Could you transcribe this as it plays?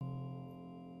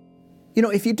You know,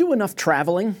 if you do enough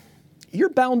traveling, you're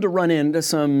bound to run into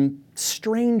some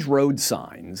strange road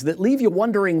signs that leave you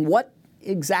wondering what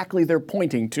exactly they're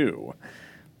pointing to.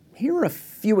 Here are a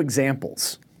few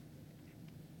examples.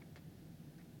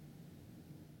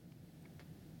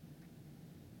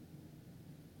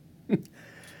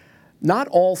 Not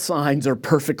all signs are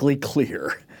perfectly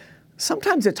clear.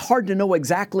 Sometimes it's hard to know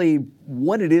exactly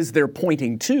what it is they're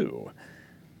pointing to.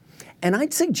 And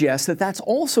I'd suggest that that's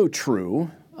also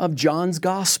true of John's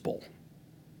Gospel.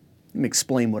 Let me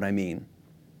explain what I mean.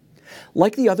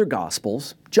 Like the other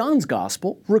Gospels, John's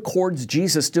Gospel records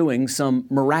Jesus doing some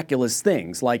miraculous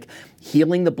things, like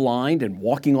healing the blind and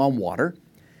walking on water.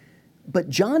 But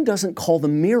John doesn't call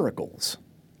them miracles.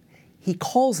 He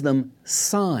calls them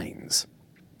signs.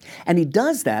 And he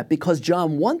does that because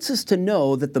John wants us to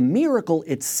know that the miracle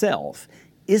itself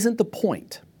isn't the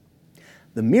point.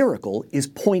 The miracle is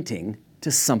pointing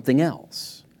to something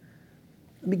else.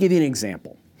 Let me give you an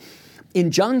example.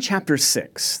 In John chapter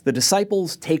 6, the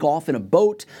disciples take off in a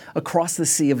boat across the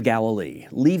Sea of Galilee,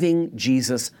 leaving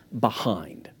Jesus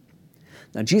behind.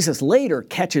 Now, Jesus later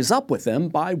catches up with them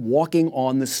by walking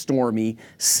on the stormy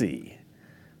sea.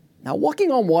 Now,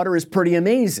 walking on water is pretty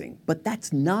amazing, but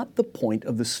that's not the point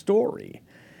of the story.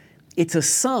 It's a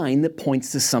sign that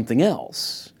points to something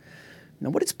else. Now,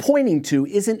 what it's pointing to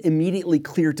isn't immediately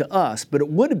clear to us, but it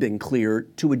would have been clear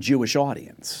to a Jewish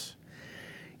audience.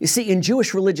 You see, in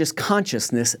Jewish religious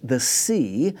consciousness, the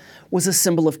sea was a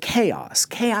symbol of chaos,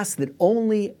 chaos that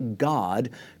only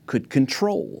God could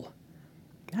control.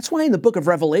 That's why in the book of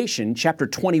Revelation, chapter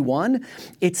 21,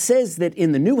 it says that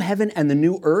in the new heaven and the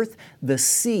new earth, the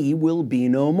sea will be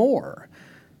no more.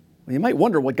 Well, you might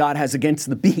wonder what God has against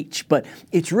the beach, but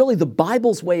it's really the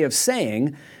Bible's way of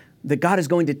saying that God is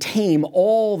going to tame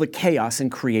all the chaos and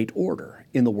create order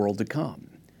in the world to come.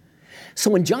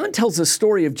 So when John tells the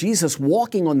story of Jesus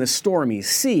walking on the stormy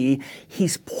sea,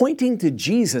 he's pointing to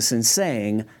Jesus and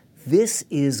saying, "This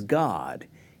is God.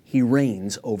 He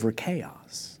reigns over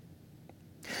chaos."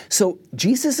 So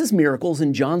Jesus' miracles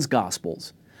in John's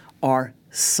Gospels are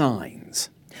signs.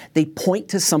 They point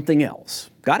to something else.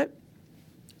 Got it?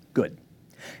 Good.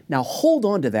 Now hold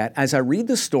on to that as I read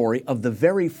the story of the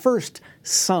very first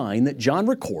sign that John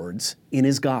records in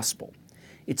his Gospel.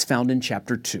 It's found in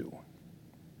chapter 2.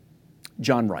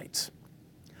 John writes,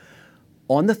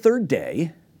 "On the third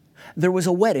day, there was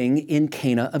a wedding in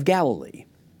Cana of Galilee,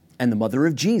 and the mother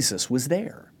of Jesus was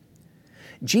there.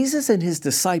 Jesus and his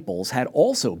disciples had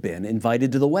also been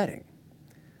invited to the wedding.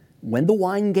 When the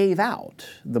wine gave out,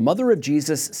 the mother of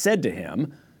Jesus said to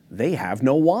him, 'They have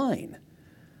no wine.'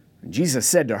 Jesus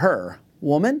said to her,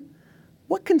 'Woman,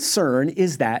 what concern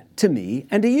is that to me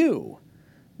and to you?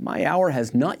 My hour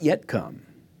has not yet come.'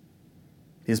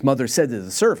 His mother said to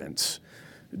the servants,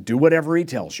 'Do whatever he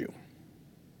tells you.'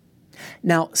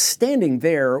 Now, standing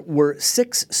there were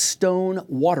 6 stone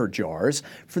water jars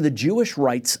for the Jewish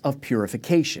rites of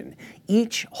purification,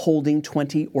 each holding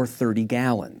 20 or 30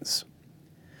 gallons.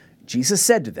 Jesus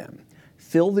said to them,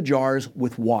 'Fill the jars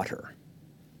with water.'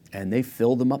 And they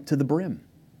filled them up to the brim.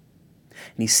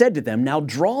 And he said to them, 'Now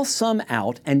draw some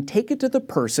out and take it to the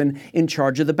person in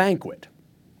charge of the banquet.'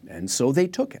 And so they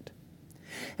took it.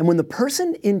 And when the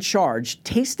person in charge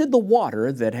tasted the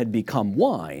water that had become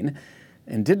wine,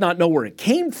 and did not know where it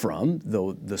came from,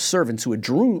 though the servants who had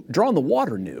drawn the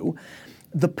water knew,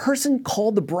 the person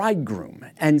called the bridegroom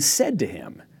and said to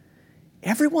him,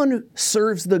 'Everyone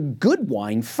serves the good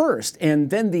wine first, and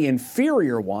then the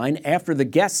inferior wine after the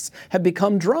guests have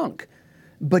become drunk.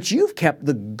 But you've kept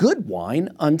the good wine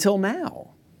until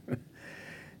now.'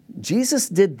 Jesus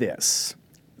did this,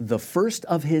 the first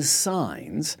of his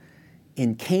signs,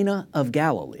 in Cana of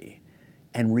Galilee,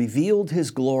 and revealed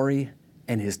his glory,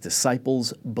 and his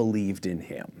disciples believed in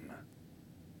him."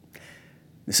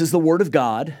 This is the word of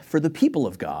God for the people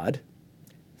of God.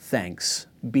 Thanks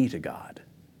be to God.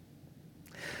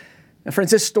 Now,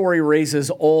 friends, this story raises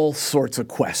all sorts of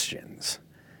questions.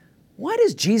 Why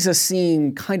does Jesus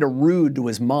seem kind of rude to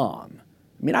his mom?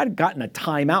 I mean, I'd gotten a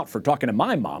timeout for talking to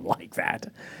my mom like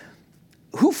that.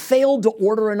 Who failed to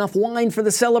order enough wine for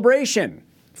the celebration?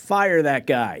 Fire that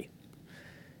guy.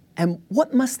 And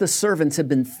what must the servants have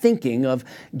been thinking of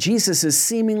Jesus'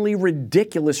 seemingly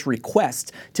ridiculous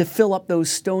request to fill up those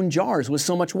stone jars with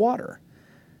so much water?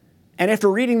 And after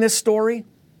reading this story,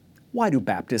 why do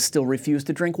Baptists still refuse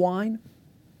to drink wine?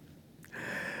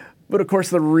 But of course,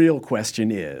 the real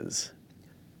question is,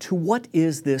 to what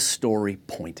is this story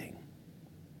pointing?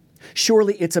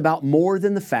 Surely it's about more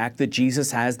than the fact that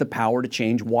Jesus has the power to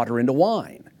change water into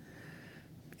wine.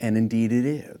 And indeed it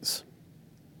is.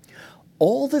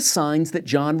 All the signs that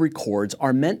John records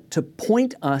are meant to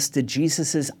point us to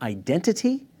Jesus'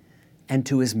 identity and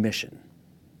to his mission.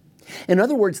 In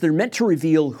other words, they're meant to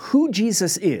reveal who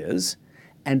Jesus is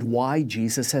and why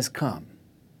Jesus has come.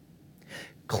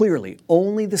 Clearly,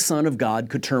 only the Son of God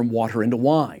could turn water into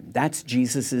wine. That's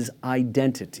Jesus'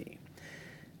 identity.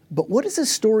 But what does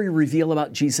this story reveal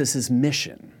about Jesus'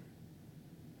 mission?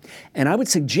 And I would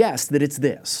suggest that it's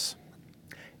this.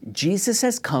 Jesus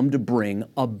has come to bring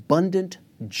abundant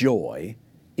joy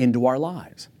into our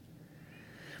lives.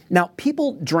 Now,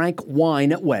 people drank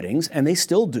wine at weddings, and they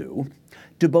still do,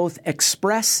 to both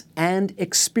express and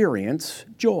experience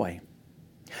joy.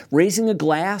 Raising a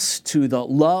glass to the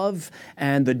love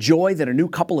and the joy that a new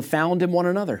couple have found in one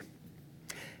another.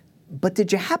 But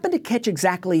did you happen to catch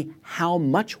exactly how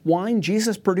much wine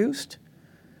Jesus produced?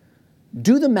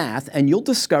 Do the math and you'll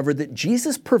discover that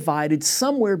Jesus provided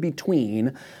somewhere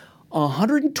between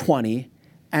 120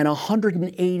 and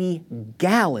 180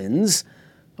 gallons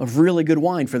of really good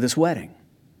wine for this wedding.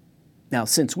 Now,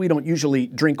 since we don't usually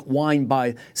drink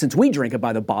wine since we drink it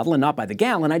by the bottle and not by the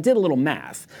gallon, I did a little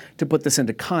math to put this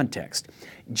into context.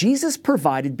 Jesus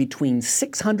provided between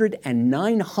 600 and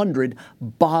 900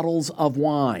 bottles of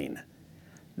wine.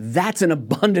 That's an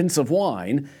abundance of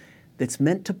wine that's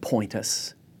meant to point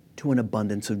us to an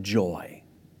abundance of joy.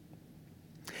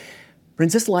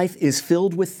 Friends, this life is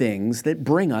filled with things that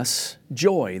bring us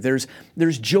joy. There's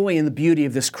joy in the beauty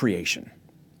of this creation.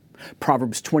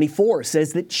 Proverbs 24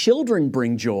 says that children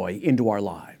bring joy into our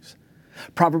lives.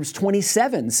 Proverbs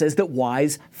 27 says that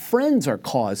wise friends are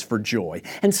cause for joy.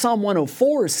 And Psalm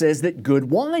 104 says that good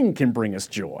wine can bring us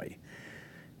joy.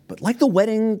 But like the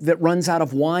wedding that runs out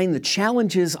of wine, the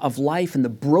challenges of life and the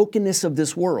brokenness of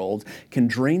this world can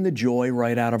drain the joy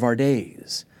right out of our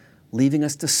days, leaving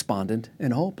us despondent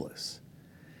and hopeless.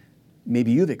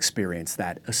 Maybe you've experienced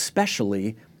that,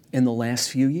 especially in the last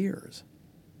few years.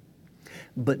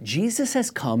 But Jesus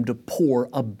has come to pour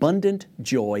abundant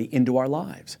joy into our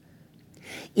lives.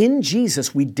 In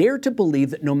Jesus, we dare to believe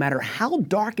that no matter how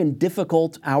dark and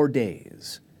difficult our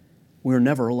days, we're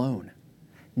never alone,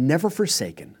 never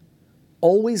forsaken,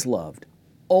 always loved,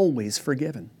 always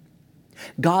forgiven.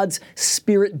 God's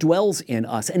Spirit dwells in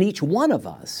us, and each one of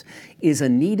us is a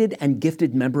needed and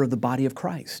gifted member of the body of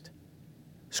Christ.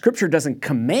 Scripture doesn't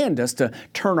command us to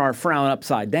turn our frown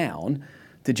upside down,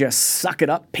 to just suck it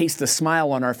up, paste a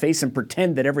smile on our face, and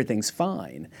pretend that everything's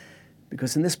fine.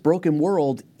 Because in this broken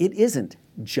world, it isn't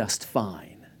just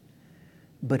fine.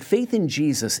 But faith in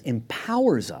Jesus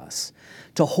empowers us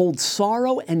to hold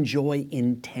sorrow and joy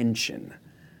in tension.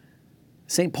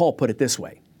 St. Paul put it this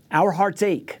way, our hearts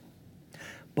ache,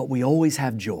 but we always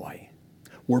have joy.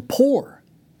 We're poor,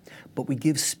 but we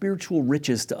give spiritual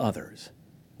riches to others.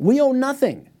 We own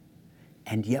nothing,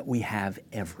 and yet we have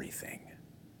everything.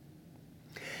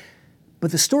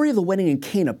 But the story of the wedding in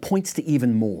Cana points to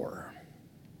even more.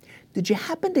 Did you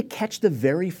happen to catch the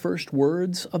very first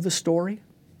words of the story?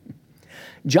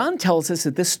 John tells us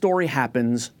that this story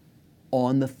happens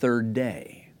on the third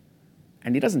day.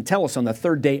 And he doesn't tell us on the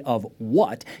third day of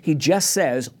what. He just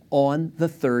says on the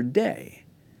third day.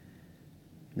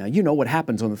 Now, you know what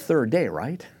happens on the third day,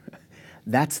 right?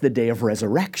 That's the day of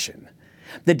resurrection.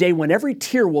 The day when every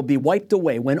tear will be wiped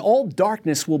away, when all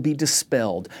darkness will be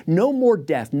dispelled, no more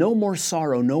death, no more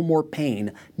sorrow, no more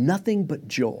pain, nothing but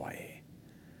joy.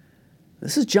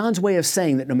 This is John's way of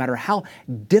saying that no matter how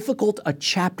difficult a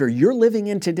chapter you're living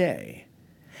in today,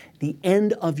 the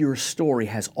end of your story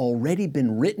has already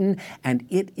been written, and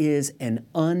it is an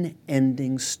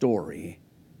unending story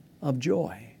of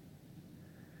joy.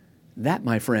 That,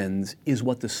 my friends, is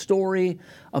what the story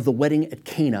of the wedding at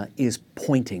Cana is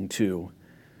pointing to.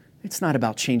 It's not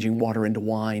about changing water into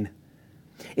wine.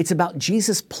 It's about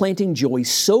Jesus planting joy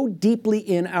so deeply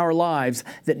in our lives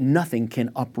that nothing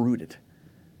can uproot it.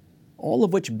 All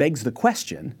of which begs the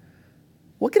question,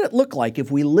 what could it look like if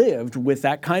we lived with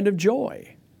that kind of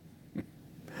joy?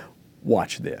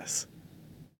 Watch this.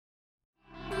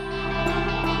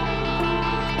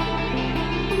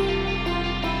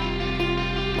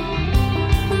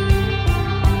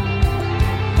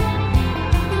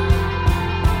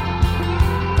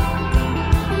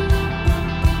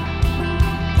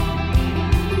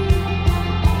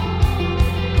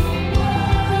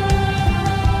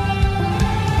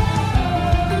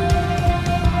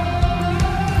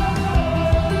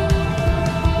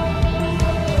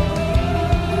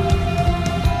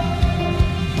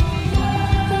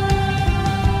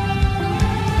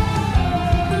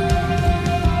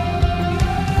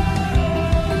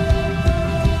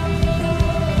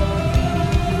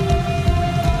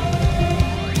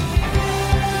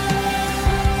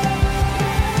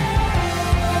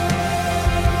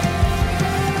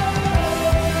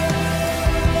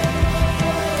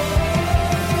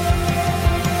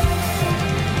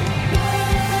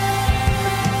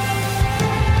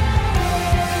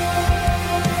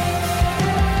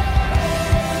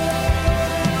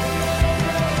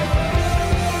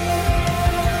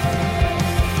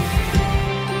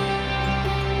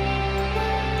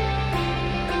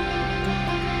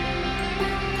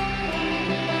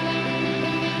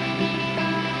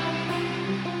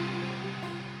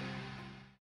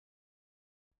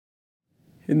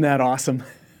 Isn't that awesome?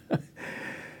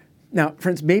 Now,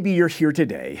 friends, maybe you're here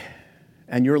today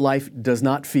and your life does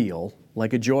not feel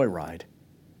like a joyride.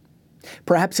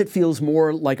 Perhaps it feels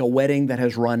more like a wedding that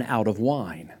has run out of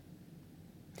wine.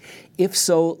 If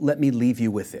so, let me leave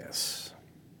you with this.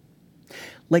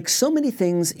 Like so many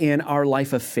things in our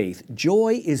life of faith,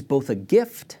 joy is both a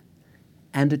gift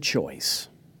and a choice.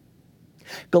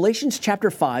 Galatians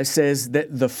chapter 5 says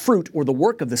that the fruit or the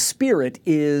work of the Spirit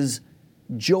is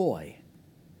joy.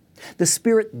 The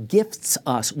Spirit gifts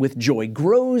us with joy,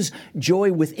 grows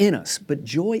joy within us, but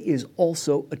joy is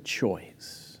also a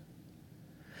choice.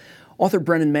 Author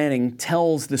Brennan Manning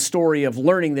tells the story of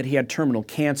learning that he had terminal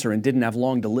cancer and didn't have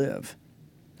long to live.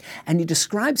 And he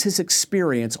describes his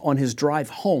experience on his drive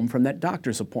home from that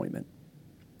doctor's appointment.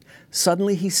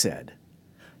 Suddenly, he said,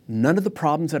 none of the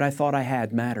problems that I thought I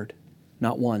had mattered,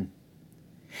 not one.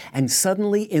 And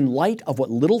suddenly, in light of what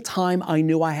little time I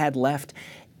knew I had left,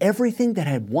 everything that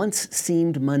had once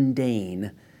seemed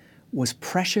mundane was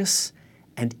precious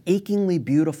and achingly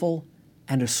beautiful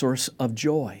and a source of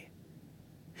joy.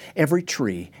 Every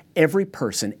tree, every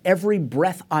person, every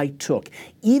breath I took,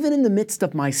 even in the midst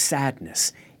of my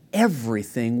sadness,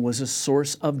 everything was a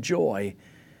source of joy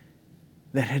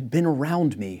that had been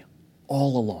around me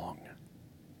all along.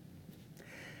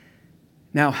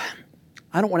 Now,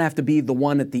 I don't want to have to be the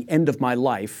one at the end of my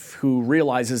life who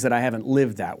realizes that I haven't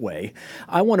lived that way.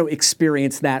 I want to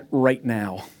experience that right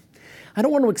now. I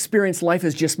don't want to experience life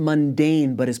as just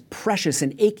mundane, but as precious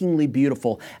and achingly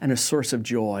beautiful and a source of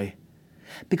joy.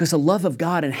 Because the love of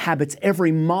God inhabits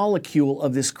every molecule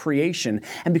of this creation,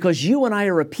 and because you and I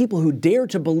are a people who dare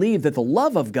to believe that the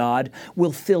love of God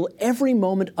will fill every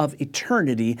moment of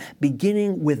eternity,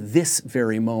 beginning with this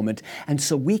very moment. And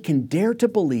so we can dare to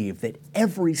believe that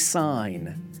every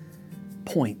sign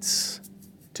points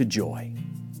to joy.